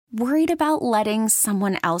Worried about letting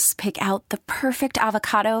someone else pick out the perfect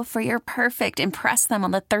avocado for your perfect impress them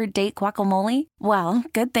on the third date guacamole? Well,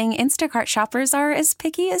 good thing Instacart shoppers are as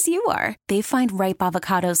picky as you are. They find ripe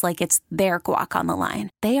avocados like it's their guac on the line.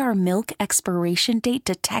 They are milk expiration date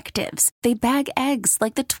detectives. They bag eggs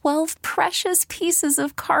like the 12 precious pieces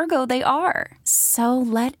of cargo they are. So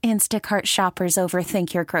let Instacart shoppers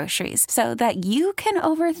overthink your groceries so that you can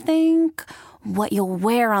overthink what you'll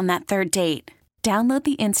wear on that third date. Download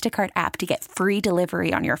the Instacart app to get free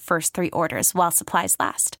delivery on your first 3 orders while supplies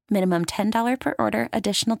last. Minimum $10 per order.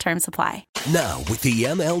 Additional terms apply. Now, with the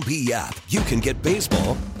MLB app, you can get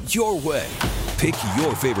baseball your way. Pick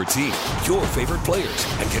your favorite team, your favorite players,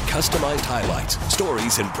 and get customized highlights,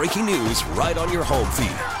 stories, and breaking news right on your home feed.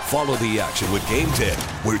 Follow the action with Game 10,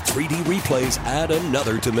 where 3D replays add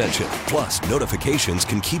another dimension. Plus, notifications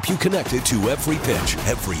can keep you connected to every pitch,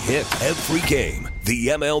 every hit, every game. The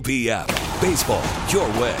MLB app. Baseball your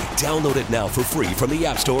way. Download it now for free from the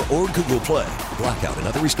App Store or Google Play. Blackout and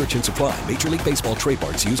other restrictions apply. Major League Baseball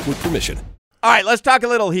trademarks used with permission. All right, let's talk a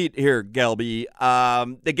little Heat here, Gelby.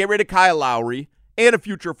 They get rid of Kyle Lowry and a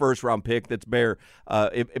future first-round pick. It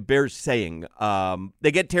bears saying.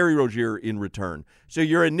 They get Terry Rozier in return. So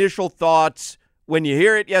your initial thoughts when you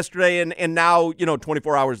hear it yesterday and now,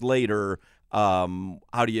 24 hours later,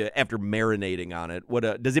 how do you, after marinating on it,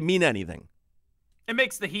 does it mean anything? It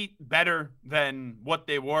makes the Heat better than what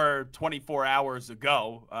they were 24 hours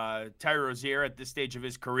ago. Terry Rozier at this stage of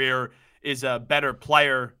his career is a better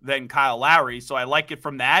player than Kyle Lowry, so I like it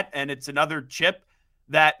from that, and it's another chip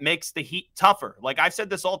that makes the Heat tougher. Like I've said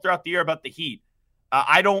this all throughout the year about the Heat.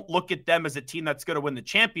 I don't look at them as a team that's going to win the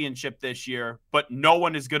championship this year, but no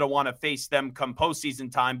one is going to want to face them come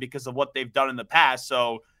postseason time because of what they've done in the past.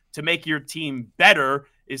 So to make your team better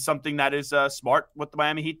is something that is smart what the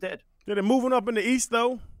Miami Heat did. Yeah, they're moving up in the East,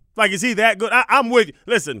 though. Like, is he that good? I'm with you.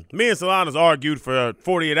 Listen, me and Solana's argued for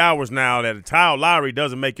 48 hours now that Kyle Lowry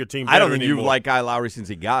doesn't make your team better I don't think anymore. you've liked Kyle Lowry since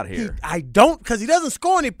he got here. I don't, because he doesn't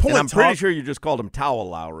score any points. And I'm pretty sure you just called him Towel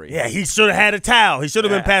Lowry. Yeah, he should have had a towel. He should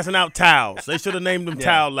have been passing out towels. They should have named him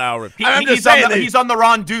Towel Lowry. He's on the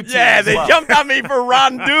Ron Du team. Yeah, they jumped on me for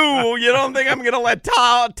Ron Du. You don't think I'm going to let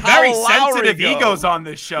Towel Very Lowry sensitive go. egos on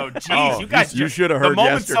this show. Jeez, you guys. You should have heard yesterday. The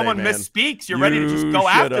moment yesterday, someone man. misspeaks, you're ready to just go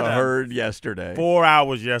after them. You should have heard yesterday. 4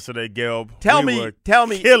 hours yesterday, Gelb. Tell me,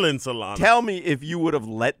 killing Solana. Tell me if you would have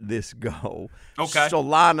let this go. Okay.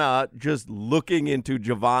 Solana just looking into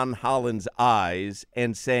Javon Holland's eyes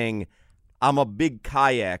and saying, I'm a big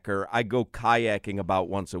kayaker. I go kayaking about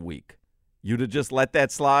once a week. You'd have just let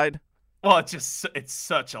that slide? Well, it's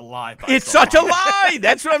such a lie. It's such a lie.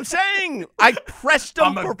 That's what I'm saying. I pressed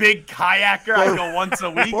him. I'm a big kayaker. I go once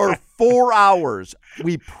a week. For 4 hours,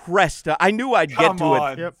 we pressed. I knew I'd get to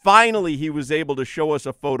on. it. Yep. Finally, he was able to show us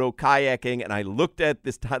a photo kayaking, and I looked at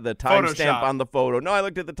the timestamp on the photo. No, I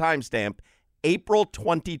looked at the timestamp. April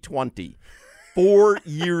 2020. 4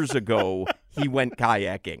 years ago, he went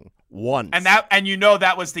kayaking. Once. And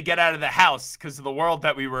that was to get out of the house because of the world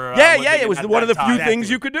that we were it was one of the few time. things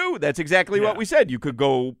you could do. That's exactly what we said. You could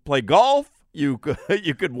go play golf. You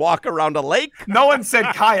could walk around a lake. No one said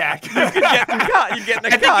kayak. You get in a kayak.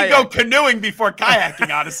 I think you go canoeing before kayaking,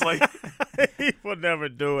 honestly. He would never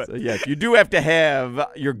do it. So, yes, you do have to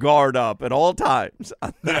have your guard up at all times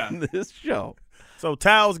on this show. So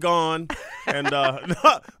Tao's gone, and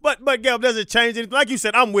but Gelb, does it change anything? Like you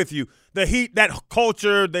said, I'm with you. The Heat, that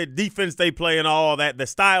culture, the defense they play, and all that, the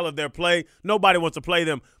style of their play, nobody wants to play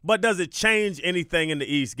them. But does it change anything in the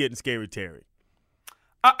East getting Scary Terry?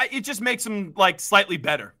 It just makes them like slightly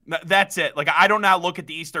better. That's it. Like I don't now look at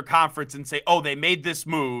the Eastern Conference and say, oh, they made this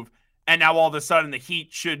move, and now all of a sudden the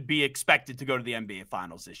Heat should be expected to go to the NBA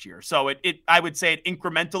Finals this year. So I would say it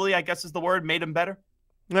incrementally, I guess is the word, made them better.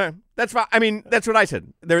 Yeah, that's fine. I mean, that's what I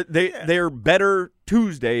said. They're better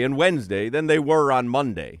Tuesday and Wednesday than they were on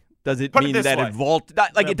Monday. Does it mean that it vault?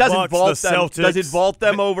 Like it doesn't vault them. Does it vault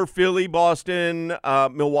them over Philly, Boston,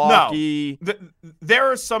 Milwaukee? No. There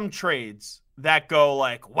are some trades that go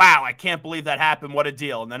like, wow, I can't believe that happened. What a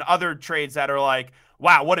deal. And then other trades that are like,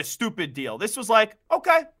 wow, what a stupid deal. This was like,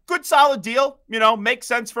 okay, good, solid deal. Makes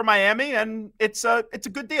sense for Miami, and it's a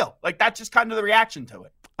good deal. Like that's just kind of the reaction to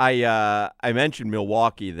it. I mentioned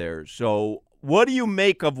Milwaukee there. So what do you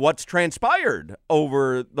make of what's transpired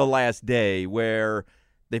over the last day where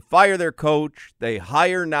they fire their coach, they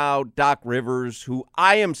hire now Doc Rivers, who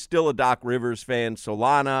I am still a Doc Rivers fan.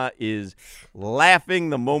 Solana is laughing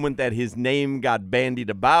the moment that his name got bandied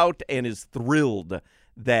about and is thrilled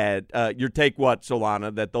that your take what,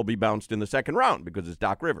 Solana, that they'll be bounced in the second round because it's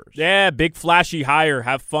Doc Rivers. Yeah, big flashy hire.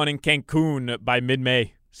 Have fun in Cancun by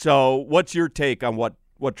mid-May. So what's your take on what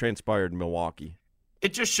transpired in Milwaukee?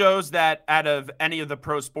 It just shows that out of any of the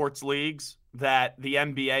pro sports leagues, that the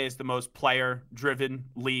NBA is the most player-driven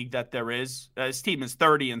league that there is. His team is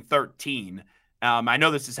 30-13. I know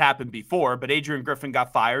this has happened before, but Adrian Griffin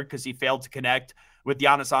got fired because he failed to connect with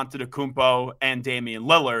Giannis Antetokounmpo and Damian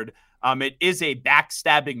Lillard. It is a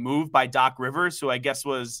backstabbing move by Doc Rivers, who I guess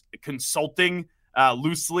was consulting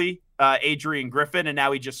loosely Adrian Griffin, and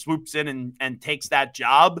now he just swoops in and takes that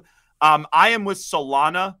job. I am with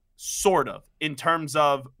Solana, sort of, in terms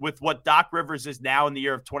of with what Doc Rivers is now in the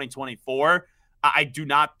year of 2024. I do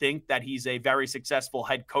not think that he's a very successful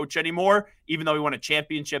head coach anymore, even though he won a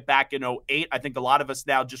championship back in 2008. I think a lot of us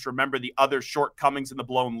now just remember the other shortcomings in the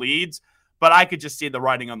blown leads, but I could just see the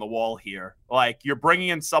writing on the wall here. Like, you're bringing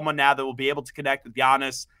in someone now that will be able to connect with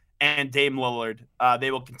Giannis and Dame Lillard.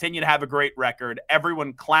 They will continue to have a great record.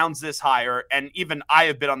 Everyone clowns this hire, and even I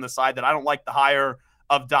have been on the side that I don't like the hire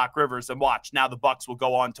of Doc Rivers. And watch, now the Bucks will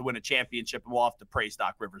go on to win a championship, and we'll have to praise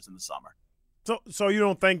Doc Rivers in the summer. So you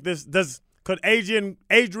don't think could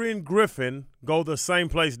Adrian Griffin go the same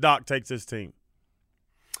place Doc takes his team?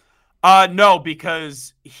 No,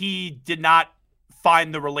 because he did not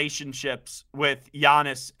find the relationships with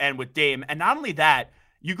Giannis and with Dame. And not only that,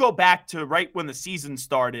 you go back to right when the season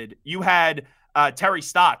started, you had Terry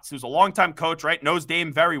Stotts, who's a longtime coach, right, knows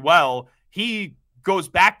Dame very well. He goes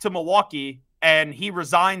back to Milwaukee and he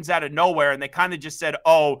resigns out of nowhere, and they kind of just said,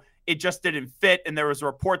 oh, it just didn't fit. And there was a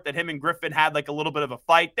report that him and Griffin had like a little bit of a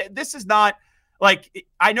fight. This is not like,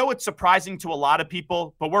 I know it's surprising to a lot of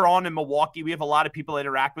people, but we're on in Milwaukee. We have a lot of people that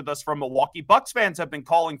interact with us from Milwaukee. Bucks fans have been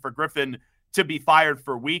calling for Griffin to be fired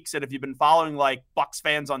for weeks. And if you've been following like Bucks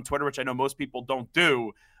fans on Twitter, which I know most people don't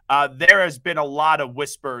do, there has been a lot of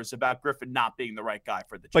whispers about Griffin not being the right guy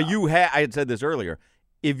for the job. But I had said this earlier.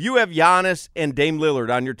 If you have Giannis and Dame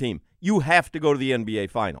Lillard on your team, you have to go to the NBA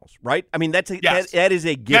Finals, right? I mean, that is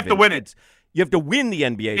a given. You have to win it. You have to win the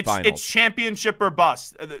NBA Finals. It's championship or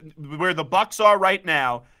bust. Where the Bucks are right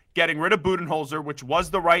now, getting rid of Budenholzer, which was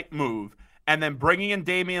the right move, and then bringing in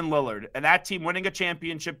Damian Lillard, and that team winning a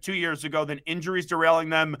championship 2 years ago, then injuries derailing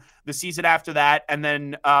them the season after that, and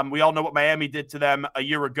then we all know what Miami did to them a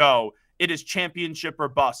year ago. It is championship or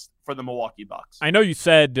bust for the Milwaukee Bucks. I know you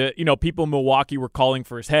said, people in Milwaukee were calling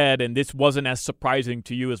for his head, and this wasn't as surprising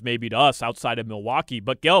to you as maybe to us outside of Milwaukee.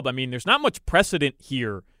 But, Gelb, I mean, there's not much precedent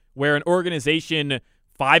here where an organization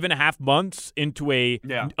 5.5 months into a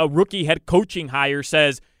rookie head coaching hire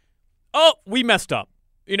says, oh, we messed up.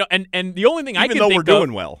 And the only thing I can think of – even though we're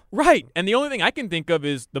doing well. Right. And the only thing I can think of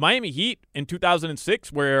is the Miami Heat in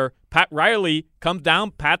 2006 where Pat Riley comes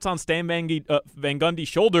down, pats on Stan Van Gundy's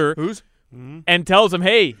shoulder. Who's? And tells him,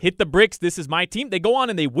 hey, hit the bricks. This is my team. They go on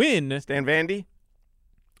and they win. Stan Vandy?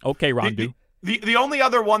 Okay, Rondu. The only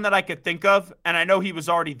other one that I could think of, and I know he was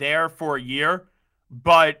already there for a year,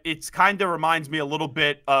 but it's kind of reminds me a little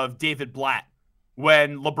bit of David Blatt.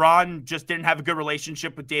 When LeBron just didn't have a good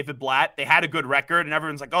relationship with David Blatt, they had a good record, and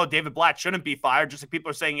everyone's like, oh, David Blatt shouldn't be fired, just like people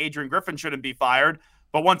are saying Adrian Griffin shouldn't be fired.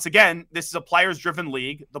 But once again, this is a players-driven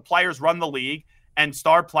league. The players run the league, and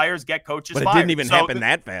star players get coaches fired. But it didn't even happen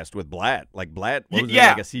that fast with Blatt. Like, Blatt, what was it,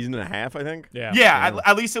 like a season and a half, I think? Yeah,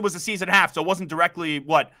 at least it was a season and a half, so it wasn't directly,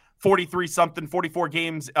 43-something, 44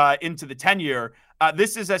 games into the tenure.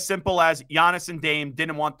 This is as simple as Giannis and Dame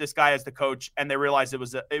didn't want this guy as the coach, and they realized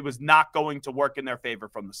it was not going to work in their favor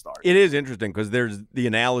from the start. It is interesting because there's the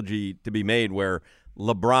analogy to be made where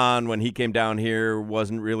LeBron, when he came down here,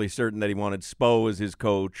 wasn't really certain that he wanted Spo as his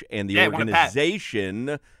coach, and the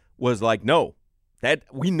organization was like, no, that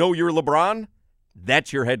we know you're LeBron,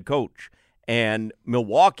 that's your head coach. And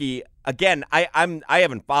Milwaukee, again, I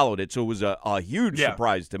haven't followed it, so it was a huge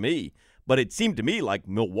surprise to me. But it seemed to me like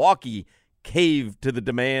Milwaukee caved to the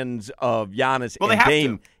demands of Giannis and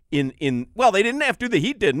Dame. They didn't have to. The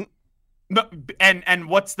Heat didn't. No, and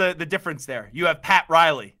what's the difference there? You have Pat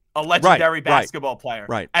Riley, a legendary basketball player.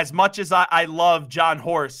 Right. As much as I love John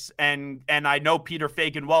Horst and I know Peter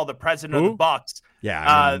Fagan well, the president of the Bucks.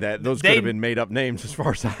 Yeah, those could have been made up names as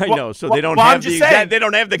far as I know. So they don't have they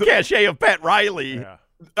don't have the cachet of Pat Riley. Yeah.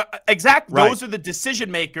 Exactly. Right. Those are the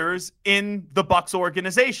decision makers in the Bucks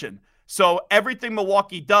organization. So everything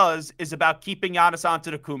Milwaukee does is about keeping Giannis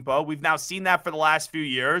Antetokounmpo. We've now seen that for the last few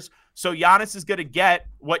years. So Giannis is going to get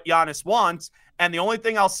what Giannis wants. And the only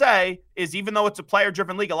thing I'll say is, even though it's a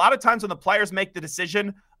player-driven league, a lot of times when the players make the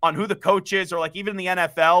decision on who the coach is, or like even in the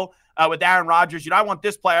NFL with Aaron Rodgers, I want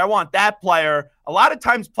this player, I want that player. A lot of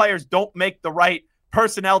times players don't make the right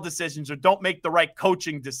personnel decisions or don't make the right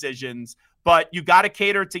coaching decisions. But you got to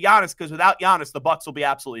cater to Giannis, because without Giannis, the Bucks will be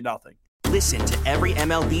absolutely nothing. Listen to every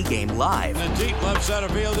MLB game live. In the deep left center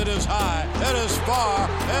field, it is high, it is far,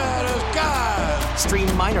 it is gone.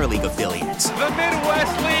 Stream minor league affiliates. The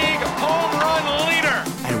Midwest League home run leader.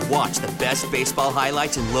 And watch the best baseball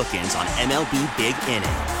highlights and look-ins on MLB Big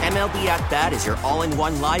Inning. MLB At Bat is your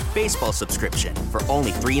all-in-one live baseball subscription for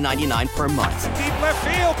only $3.99 per month. Deep left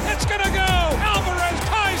field, it's gonna go. Alvarez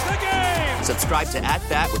ties the game. Subscribe to At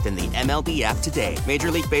Bat within the MLB app today.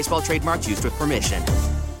 Major League Baseball trademarks used with permission.